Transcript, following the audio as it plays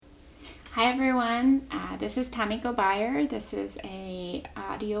Hi everyone, this is Tamiko Bayer. This is a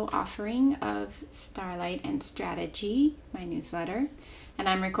audio offering of Starlight and Strategy, my newsletter, and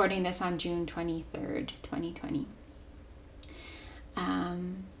I'm recording this on June 23rd, 2020.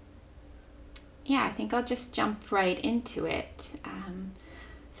 I think I'll just jump right into it.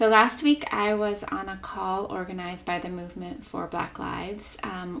 So last week I was on a call organized by the Movement for Black Lives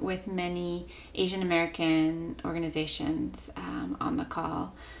with many Asian American organizations on the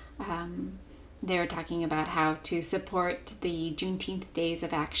call. They were talking about how to support the Juneteenth Days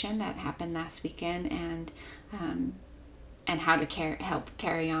of Action that happened last weekend, and how to help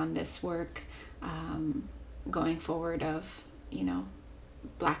carry on this work going forward of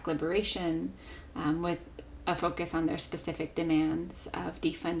Black liberation with a focus on their specific demands of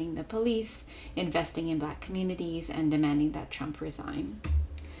defunding the police, investing in Black communities, and demanding that Trump resign.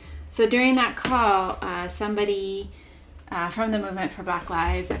 So during that call, somebody from the Movement for Black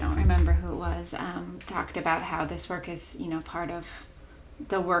Lives, I don't remember who it was, talked about how this work is, part of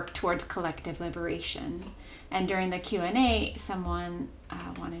the work towards collective liberation. And during the Q&A, someone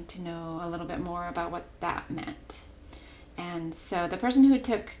wanted to know a little bit more about what that meant. And so the person who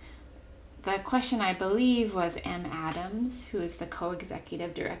took the question, I believe, was M. Adams, who is the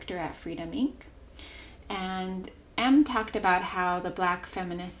co-executive director at Freedom Inc. And M talked about how the Black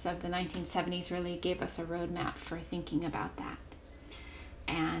feminists of the 1970s really gave us a roadmap for thinking about that.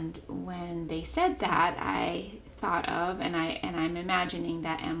 And when they said that, I thought of, and I'm imagining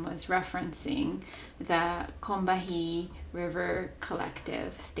that M was referencing the Combahee River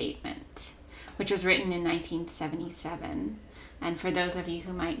Collective statement, which was written in 1977. And for those of you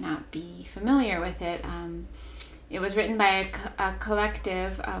who might not be familiar with it, it was written by a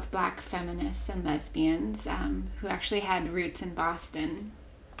collective of Black feminists and lesbians who actually had roots in Boston.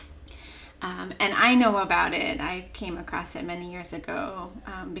 And I know about it. I came across it many years ago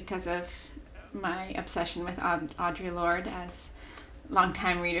because of my obsession with Audre Lorde, as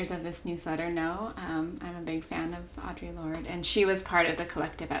longtime readers of this newsletter know. I'm a big fan of Audre Lorde, and she was part of the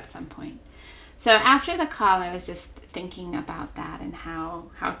collective at some point. So after the call, I was just thinking about that and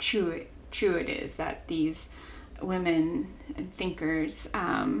how true it is that these women and thinkers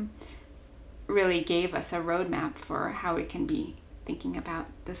really gave us a roadmap for how we can be thinking about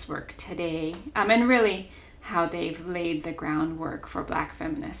this work today, and really how they've laid the groundwork for Black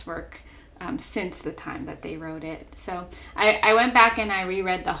feminist work since the time that they wrote it. So I went back and I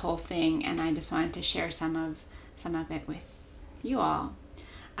reread the whole thing, and I just wanted to share some of it with you all.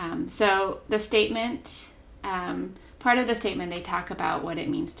 So the statement, part of the statement, they talk about what it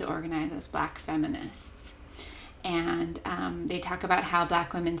means to organize as Black feminists. And they talk about how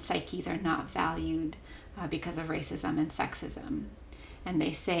Black women's psyches are not valued because of racism and sexism. And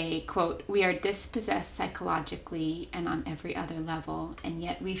they say, quote, "We are dispossessed psychologically and on every other level, and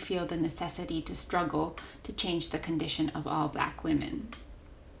yet we feel the necessity to struggle to change the condition of all Black women,"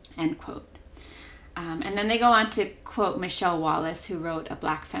 end quote. And then they go on to quote Michelle Wallace, who wrote A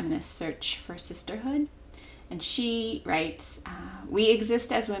Black Feminist Search for Sisterhood. And she writes, "We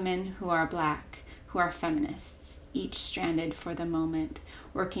exist as women who are Black, who are feminists, each stranded for the moment,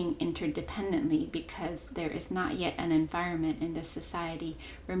 working interdependently because there is not yet an environment in this society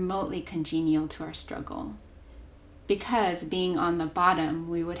remotely congenial to our struggle. Because being on the bottom,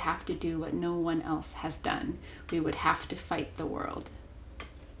 we would have to do what no one else has done. We would have to fight the world."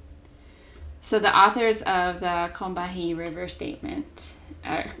 So the authors of the Combahee River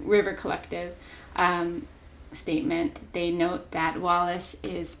River Collective statement, they note that Wallace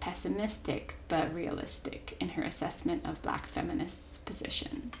is pessimistic but realistic in her assessment of Black feminists'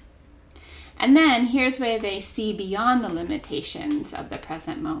 position. And then here's where they see beyond the limitations of the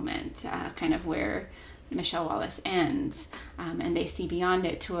present moment, kind of where Michelle Wallace ends, and they see beyond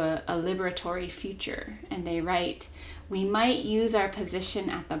it to a liberatory future. And they write, "We might use our position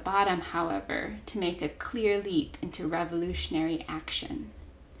at the bottom, however, to make a clear leap into revolutionary action.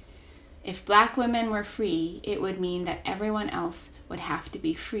 If Black women were free, it would mean that everyone else would have to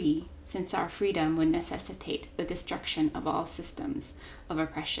be free, since our freedom would necessitate the destruction of all systems of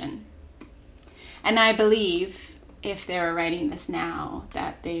oppression." And I believe, if they were writing this now,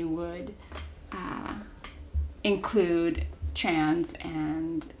 that they would include trans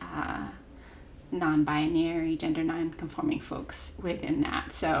and non-binary, gender non-conforming folks within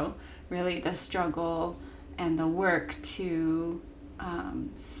that. So really the struggle and the work to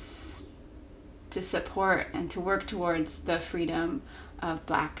support and to work towards the freedom of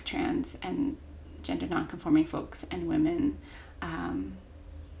Black, trans, and gender non-conforming folks and women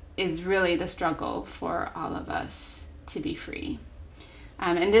is really the struggle for all of us to be free.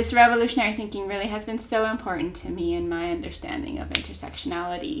 And this revolutionary thinking really has been so important to me in my understanding of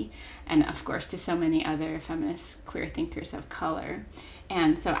intersectionality, and of course to so many other feminist queer thinkers of color.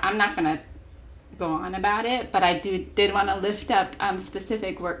 And so I'm not going to go on about it, but I did want to lift up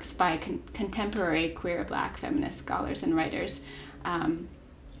specific works by contemporary queer Black feminist scholars and writers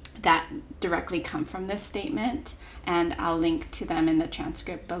that directly come from this statement, and I'll link to them in the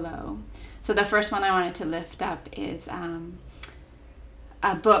transcript below. So the first one I wanted to lift up is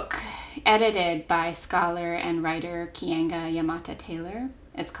a book edited by scholar and writer Kienga Yamata-Taylor.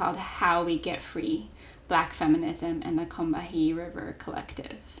 It's called How We Get Free, Black Feminism and the Combahee River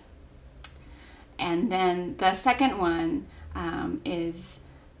Collective. And then the second one is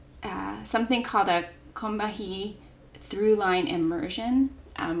something called a Combahee Through-Line Immersion,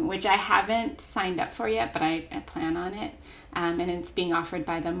 which I haven't signed up for yet, but I plan on it. And it's being offered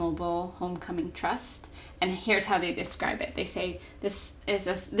by the Mobile Homecoming Trust. And here's how they describe it. They say this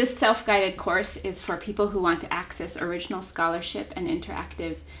self-guided course is for people who want to access original scholarship and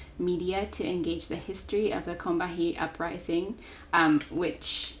interactive media to engage the history of the Combahee uprising,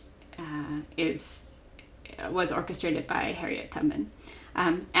 which was orchestrated by Harriet Tubman,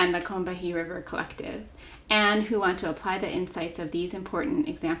 and the Combahee River Collective, and who want to apply the insights of these important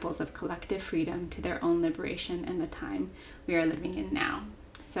examples of collective freedom to their own liberation and the time we are living in now.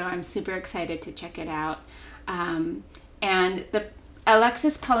 So I'm super excited to check it out. And the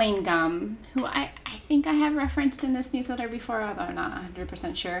Alexis Pauline Gum, who I think I have referenced in this newsletter before, although I'm not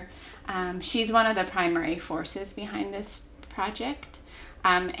 100% sure. She's one of the primary forces behind this project.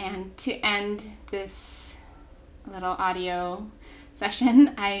 And to end this little audio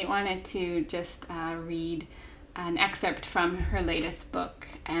session, I wanted to just read an excerpt from her latest book,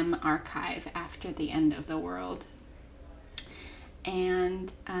 Archive, After the End of the World.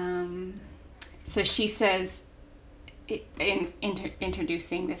 And so she says, in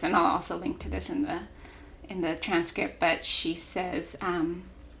introducing this, and I'll also link to this in the transcript, but she says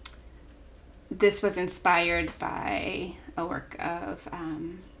this was inspired by a work of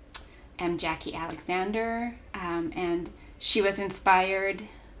M. Jackie Alexander, and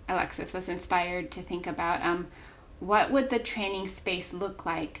Alexis was inspired to think about what would the training space look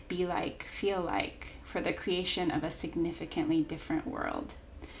like, be like, feel like for the creation of a significantly different world.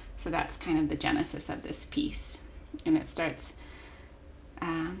 So that's kind of the genesis of this piece. And it starts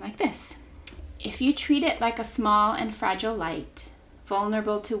like this. If you treat it like a small and fragile light,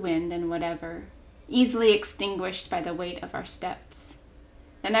 vulnerable to wind and whatever, easily extinguished by the weight of our steps,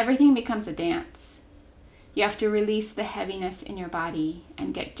 then everything becomes a dance. You have to release the heaviness in your body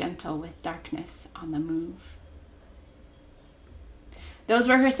and get gentle with darkness on the move. Those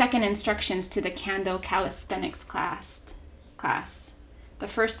were her second instructions to the Candle Calisthenics class. The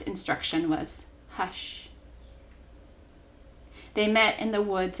first instruction was, hush. They met in the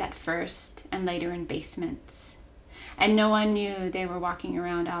woods at first and later in basements. And no one knew they were walking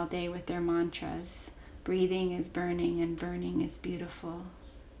around all day with their mantras. Breathing is burning and burning is beautiful.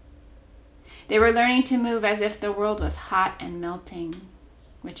 They were learning to move as if the world was hot and melting,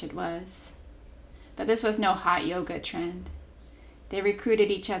 which it was. But this was no hot yoga trend. They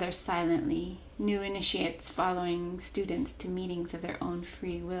recruited each other silently, new initiates following students to meetings of their own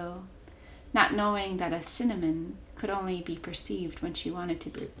free will, not knowing that a cinnamon could only be perceived when she wanted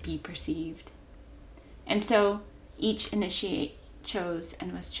to be perceived. And so each initiate chose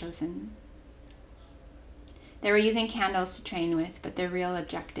and was chosen. They were using candles to train with, but their real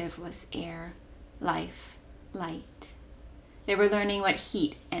objective was air, life, light. They were learning what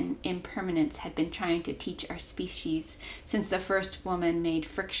heat and impermanence had been trying to teach our species since the first woman made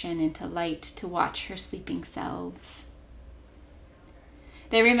friction into light to watch her sleeping selves.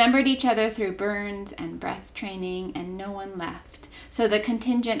 They remembered each other through burns and breath training, and no one left, so the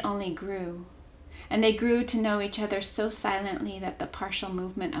contingent only grew. And they grew to know each other so silently that the partial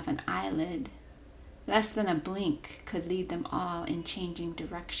movement of an eyelid, less than a blink, could lead them all in changing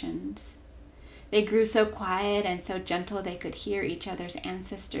directions. They grew so quiet and so gentle they could hear each other's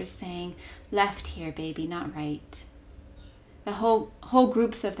ancestors saying, left here, baby, not right. The whole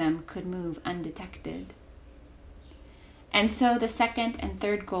groups of them could move undetected. And so the second and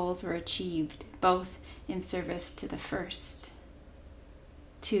third goals were achieved, both in service to the first.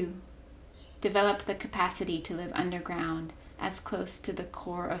 2. Develop the capacity to live underground, as close to the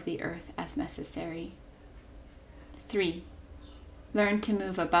core of the earth as necessary. 3. Learn to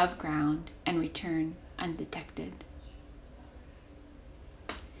move above ground and return undetected.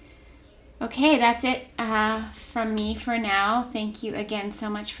 Okay, that's it from me for now. Thank you again so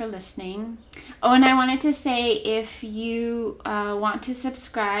much for listening. Oh, and I wanted to say, if you want to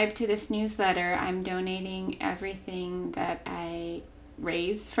subscribe to this newsletter, I'm donating everything that I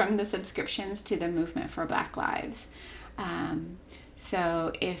raise from the subscriptions to the Movement for Black Lives.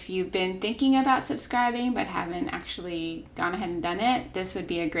 So if you've been thinking about subscribing but haven't actually gone ahead and done it, this would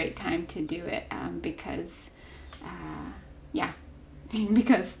be a great time to do it because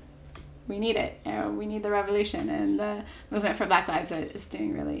we need it. We need the revolution, and the Movement for Black Lives is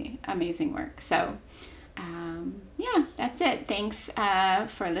doing really amazing work. So that's it. Thanks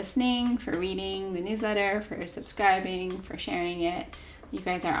for listening, for reading the newsletter, for subscribing, for sharing it. You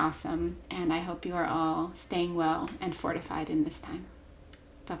guys are awesome, and I hope you are all staying well and fortified in this time.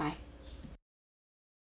 Bye-bye.